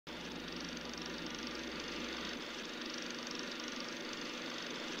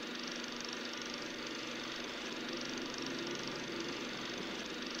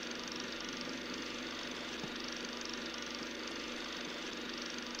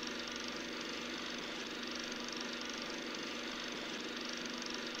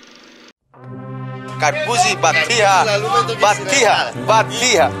καρπούζι,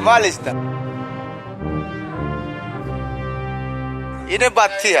 μπατία, μάλιστα. Είναι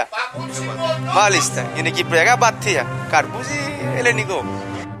μπατία, μάλιστα, είναι κυπριακά μπατία, καρπούζι ελληνικό.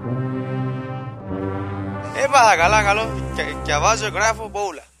 Έπαθα καλά, καλό, και βάζω, γράφω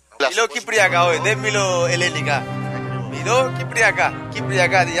πολλά. Μιλώ κυπριακά, όχι, δεν μιλώ ελληνικά. Μιλώ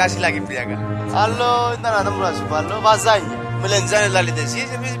κυπριακά, διάσυλα κυπριακά. Άλλο, ήταν να μου σου πω, άλλο, βαζάνια. Με λεντζάνε λαλείτε εσείς,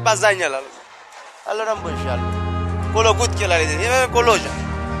 εμείς βαζάνια λαλό. Άλλο να μου έχει άλλο. Κολοκούτια λαλείτε, είμαι κολόζια.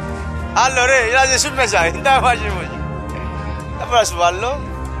 Άλλο ρε, ilaze σου μέσα, είναι τα βάζει μου. Θα μπορώ να σου πω άλλο,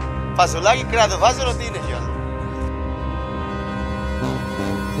 φασολάκι, κράτο φάσολο, τι είναι και άλλο.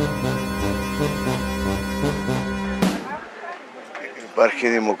 Υπάρχει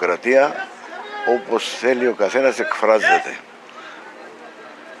δημοκρατία όπως θέλει ο καθένας εκφράζεται.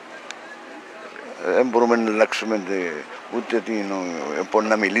 Δεν μπορούμε να αλλάξουμε ούτε πώς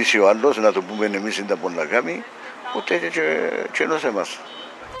να μιλήσει ο άλλος, να το πούμε εμείς είναι τα πώς να κάνει, ούτε και ενός εμάς.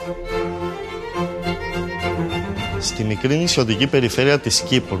 Στη μικρή νησιωτική περιφέρεια της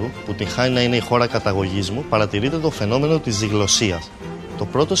Κύπρου, που την χάνει να είναι η χώρα καταγωγής μου, παρατηρείται το φαινόμενο της διγλωσσίας. Το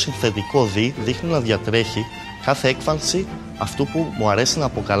πρώτο συνθετικό δι δείχνει να διατρέχει κάθε έκφανση αυτού που μου αρέσει να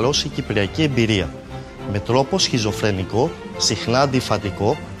αποκαλώ η κυπριακή εμπειρία, με τρόπο σχιζοφρενικό, συχνά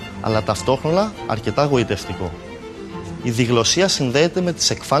αντιφατικό, αλλά ταυτόχρονα αρκετά γοητευτικό. Η διγλωσσία συνδέεται με τις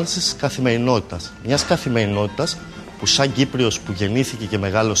εκφάνσεις της καθημερινότητας. Μιας καθημερινότητας που σαν Κύπριος που γεννήθηκε και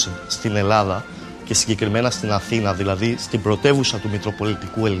μεγάλωσε στην Ελλάδα και συγκεκριμένα στην Αθήνα, δηλαδή στην πρωτεύουσα του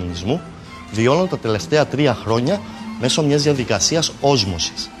μητροπολιτικού ελληνισμού, βιώνω τα τελευταία 3 χρόνια μέσω μιας διαδικασίας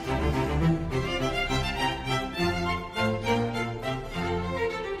όσμωσης.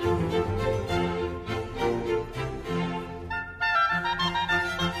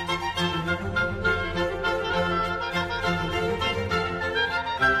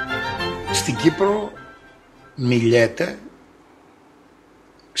 Στην Κύπρο μιλιέται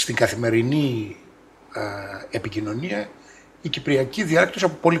στην καθημερινή επικοινωνία η κυπριακή διάλεκτος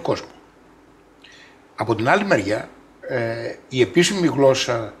από πολύ κόσμο. Από την άλλη μεριά, η επίσημη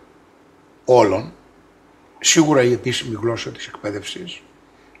γλώσσα όλων, σίγουρα η επίσημη γλώσσα της εκπαίδευσης,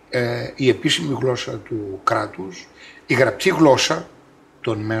 η επίσημη γλώσσα του κράτους, η γραπτή γλώσσα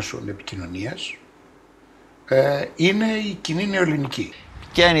των μέσων επικοινωνίας, είναι η κοινή νεοελληνική.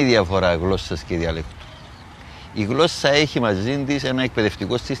 Ποια είναι η διαφορά γλώσσας και διαλέκτου? Η γλώσσα έχει μαζί της ένα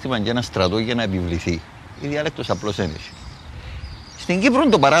εκπαιδευτικό σύστημα και ένα στρατό για να επιβληθεί. Η διαλέκτος απλώς ένιωσε. Στην Κύπρο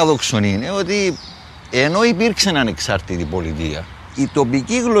το παράδοξο είναι ότι ενώ υπήρξε ανεξάρτητη πολιτεία, η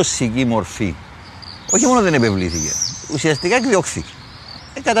τοπική γλωσσική μορφή όχι μόνο δεν επιβλήθηκε, ουσιαστικά εκδιώχθηκε,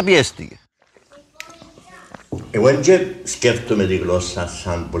 καταπιέστηκε. Εγώ δεν σκέφτομαι τη γλώσσα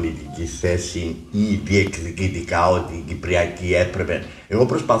σαν πολιτική θέση ή διεκδικητικά ότι η κυπριακή έπρεπε. Εγώ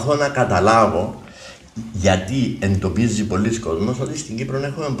προσπαθώ να καταλάβω γιατί εντοπίζει πολλοί κόσμος ότι στην Κύπρο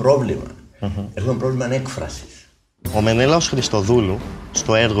έχουμε πρόβλημα. Έχουμε πρόβλημα έκφρασης. Ο Μενέλαος Χριστοδούλου,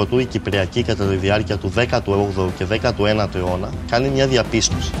 στο έργο του «Η Κυπριακή» κατά τη διάρκεια του 18ου και 19ου αιώνα, κάνει μια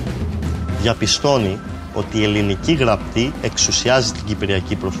διαπίστωση. Διαπιστώνει ότι η ελληνική γραπτή εξουσιάζει την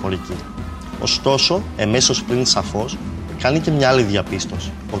κυπριακή προφορική. Ωστόσο, εμέσως πριν σαφώς, κάνει και μια άλλη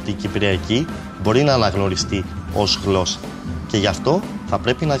διαπίστωση, ότι η κυπριακή μπορεί να αναγνωριστεί ως γλώσσα και γι' αυτό θα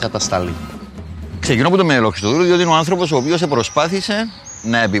πρέπει να κατασταλεί. Ξεκινώ από τον Μενέλαο Χριστοδούλου, διότι είναι ο άνθρωπος ο οποίος προσπάθησε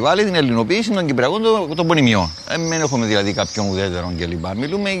να επιβάλλει την ελληνοποίηση των κυπριακών των πονημιών. Δεν έχουμε δηλαδή κάποιον ουδέτερον κλπ.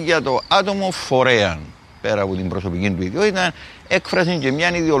 Μιλούμε για το άτομο φορέαν, πέρα από την προσωπική του ιδιότητα, έκφραση και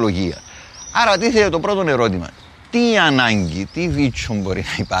μια ιδεολογία. Άρα τίθεται το πρώτο ερώτημα. Τι ανάγκη, τι βίτσο μπορεί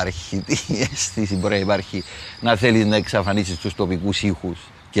να υπάρχει, τι αίσθηση μπορεί να υπάρχει να θέλεις να εξαφανίσεις τους τοπικούς ήχους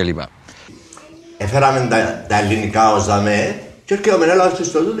κλπ. Έφεραμε τα ελληνικά ως δαμέ και έρχεται ο Μενέλαος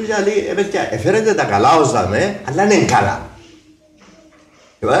Χριστοδούλου και λέει παιδιά, έφερετε τα καλά ως δαμέ, αλλά είναι καλά.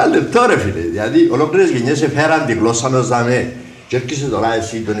 Ένα λεπτό ρε φίλε, δηλαδή ολόκληρες γενιές έφεραν τη γλώσσα ως δαμέ και έρχεσαι τώρα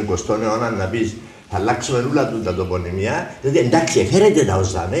εσύ τον 20ο αιώνα να πεις θα αλλάξουμε όλα του τα τοπονημία, δηλαδή εντάξει έφερετε τα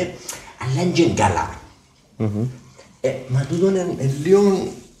ως δαμέ, αλλά είναι καλά. Μα τούτο είναι λίγο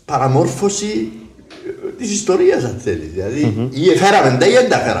παραμόρφωση της ιστορίας αν θέλεις, δηλαδή ή εφέραμε τα ή δεν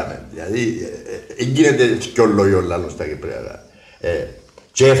τα φέραμε, δηλαδή γίνεται πιο λόγιο λάλλον στα κυπριακά.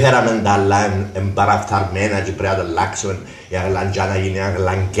 Και έφεραμε τα αλλά εμπαραφθαρμένα και πρέπει να τα αλλάξουμε, η αγλαντζά να γίνει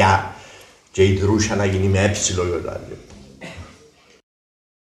αγλανκιά και η δρούσα να γίνει με έψιλο και τα άλλο.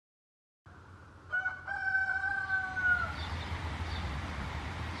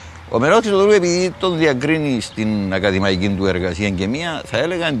 Ο Μενέλαος Χριστοδούλου, επειδή τον διακρίνει στην ακαδημαϊκή του εργασία και μία, θα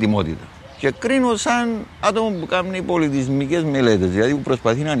έλεγα εντιμότητα. Και κρίνω σαν άτομο που κάνει πολιτισμικές μελέτες, δηλαδή που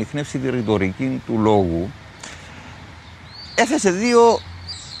προσπαθεί να ανιχνεύσει τη ρητορική του λόγου. Έθεσε δύο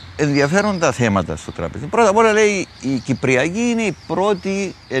ενδιαφέροντα θέματα στο τραπέζι. Πρώτα απ' όλα λέει η Κυπριακή είναι η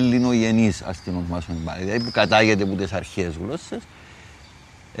πρώτη ελληνογενής, ας την ονομάσουμε πάλι, δηλαδή που κατάγεται από τις αρχαίες γλώσσες,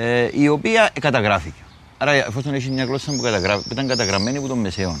 η οποία καταγράφηκε. Άρα, εφόσον έχει μια γλώσσα που ήταν καταγραμμένη από τον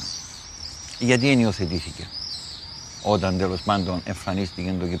Μεσαίωνα, γιατί ενιοθετήθηκε όταν τέλος πάντων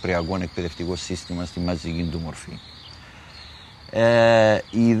εμφανίστηκε το κυπριακό εκπαιδευτικό σύστημα στη μαζική του μορφή.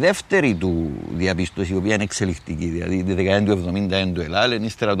 Η δεύτερη του διαπίστωση, η οποία είναι εξελικτική, δηλαδή τη δεκαετία του 70 εν του Ελλάδε,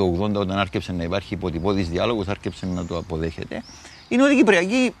 ύστερα το 80, όταν άρχισε να υπάρχει υποτυπώδης διάλογος, άρχισε να το αποδέχεται, είναι ότι η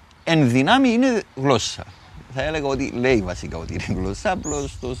Κυπριακή εν δυνάμει είναι γλώσσα. Θα έλεγα ότι λέει βασικά ότι είναι γλώσσα,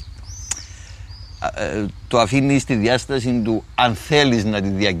 απλώς το αφήνει στη διάσταση του αν θέλεις να τη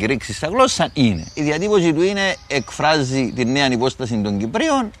διακηρύξεις σαν γλώσσα είναι. Η διατύπωση του είναι εκφράζει τη νέα υπόσταση των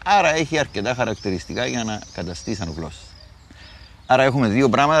Κυπρίων, άρα έχει αρκετά χαρακτηριστικά για να καταστεί σαν γλώσσα. Άρα έχουμε δύο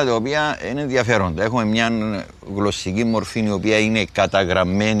πράγματα τα οποία είναι ενδιαφέροντα. Έχουμε μια γλωσσική μορφή η οποία είναι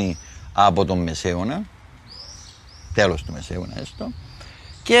καταγραμμένη από τον Μεσαίωνα, τέλος του Μεσαίωνα έστω,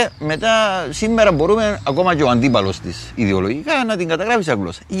 και μετά σήμερα μπορούμε ακόμα και ο αντίπαλος της ιδεολογικά να την καταγράφει σαν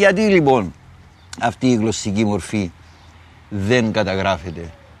γλώσσα. Γιατί λοιπόν αυτή η γλωσσική μορφή δεν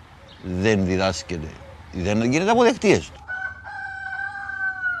καταγράφεται, δεν διδάσκεται, δεν γίνεται αποδεκτή έστω?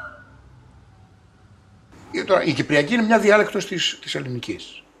 Η Κυπριακή είναι μια διάλεκτος της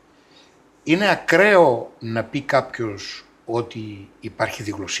ελληνικής. Είναι ακραίο να πει κάποιος ότι υπάρχει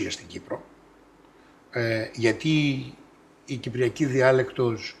διγλωσσία στην Κύπρο, γιατί η Κυπριακή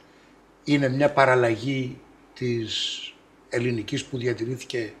διάλεκτος είναι μια παραλλαγή της ελληνικής που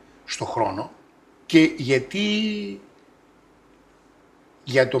διατηρήθηκε στο χρόνο και γιατί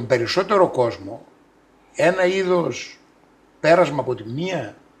για τον περισσότερο κόσμο ένα είδος πέρασμα από τη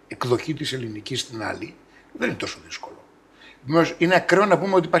μία εκδοχή της ελληνικής στην άλλη δεν είναι τόσο δύσκολο. Είναι ακραίο να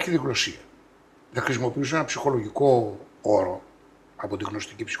πούμε ότι υπάρχει διγλωσσία. Θα χρησιμοποιήσω ένα ψυχολογικό όρο από τη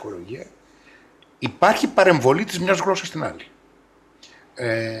γνωστική ψυχολογία. Υπάρχει παρεμβολή της μιας γλώσσας στην άλλη.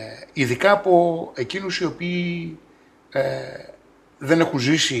 Ειδικά από εκείνους οι οποίοι δεν έχουν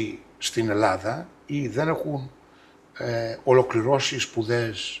ζήσει στην Ελλάδα ή δεν έχουν ολοκληρώσει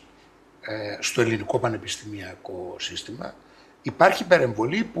σπουδές στο ελληνικό πανεπιστημιακό σύστημα. Υπάρχει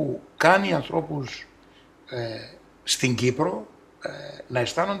παρεμβολή που κάνει ανθρώπους στην Κύπρο να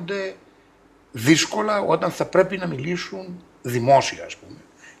αισθάνονται δύσκολα όταν θα πρέπει να μιλήσουν δημόσια, ας πούμε,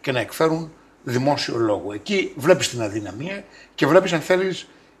 και να εκφέρουν δημόσιο λόγο. Εκεί βλέπεις την αδυναμία και βλέπεις, αν θέλεις,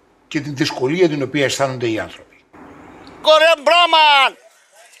 και την δυσκολία την οποία αισθάνονται οι άνθρωποι. Κορέ μπράμα!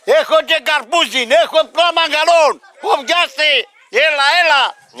 Έχω και καρπούζιν, έχω πράγμα καλό! Πιάστε! Έλα!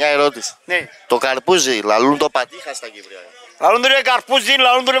 Μια ερώτηση. Ναι. Το καρπούζι, λαλούν το πατήχα στα Κυπριακά. Λαλούν το καρπούζι,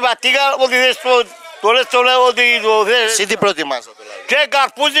 λαλούν το πατήχα, ότι δεν το λες το λέω ότι το θες. Εσύ τι προτιμάς να το λέει? Και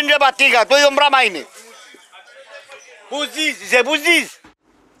καρπούζι και πατήχα, το ίδιο πράγμα είναι. Πού ζεις, πού ζεις?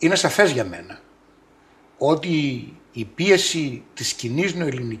 Είναι σαφές για μένα ότι η πίεση της κοινής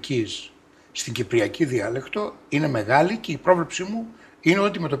νεοελληνικής στην κυπριακή διάλεκτο είναι μεγάλη και η πρόβλεψή μου είναι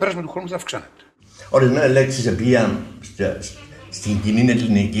ότι με το πέρασμα του χρόνου θα αυξάνεται. Ορισμένες λέξεις επίαν στην κοινή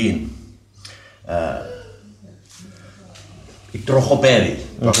ελληνική. Η τροχοπέδη,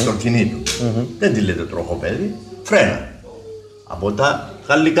 το αυτοκινήτου. Δεν τη λέτε τροχοπέδη, φρένα. Από τα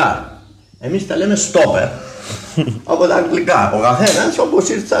γαλλικά. Εμείς τα λέμε στόπερ. Από τα αγγλικά. Ο καθένας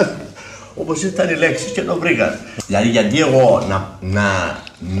όπως ήρθαν οι λέξεις και το βρήκαν. Δηλαδή γιατί εγώ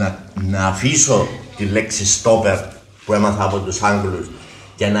να αφήσω τη λέξη στόπερ που έμαθα από τους Άγγλους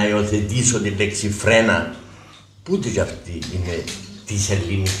και να υιοθετήσω τη λέξη φρένα, που ούτε κι αυτή είναι της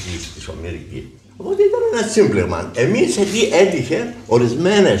ελληνικής, της ομερικής. Οπότε ήταν ένα σύμπλεγμα. Εμείς εκεί έτυχε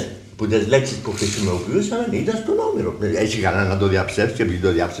ορισμένες που τις λέξεις που χρησιμοποιούσαμε ήταν στον Όμηρο. Έχει κανένα να το διαψεύσει, επειδή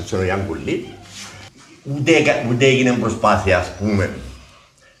το διαψεύσει ο Γιάννη Κουλή. Ούτε έγινε προσπάθεια, ας πούμε,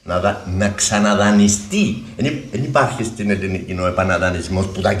 να ξαναδανιστεί. Δεν υπάρχει στην ελληνική ο επαναδανισμός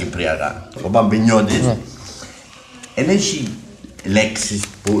που τα κυπριακά. Ο Παμπινιώτης δεν έχει λέξεις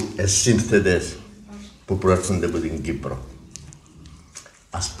που σύνθετες που προέρχονται από την Κύπρο.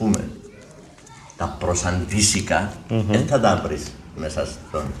 Ας πούμε, τα προσαντήσικα δεν θα τα βρεις μέσα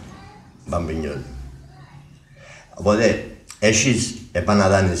στον Παμπινιώτη. Οπότε έχεις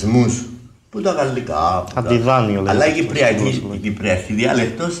επαναδανισμούς που τα γαλλικά, αλλά η κυπριακή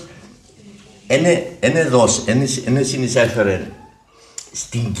διάλεκτος είναι συνεισέφερε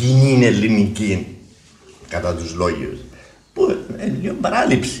στην κοινή ελληνική κατά τους λόγιους, που είναι λίγο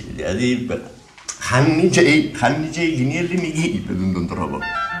παράληψη, δηλαδή χάνει και η κοινή ελληνική με τον τρόπο.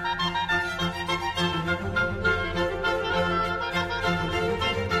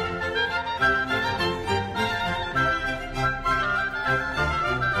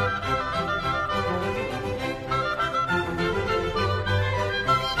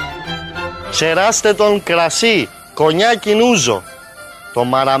 Ξεράστε τον κρασί, κονιάκι νούζο. Το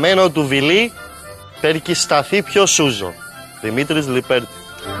μαραμένο του βιλί, περκισταθεί πιο σούζο. Δημήτρης Λιπέρτη.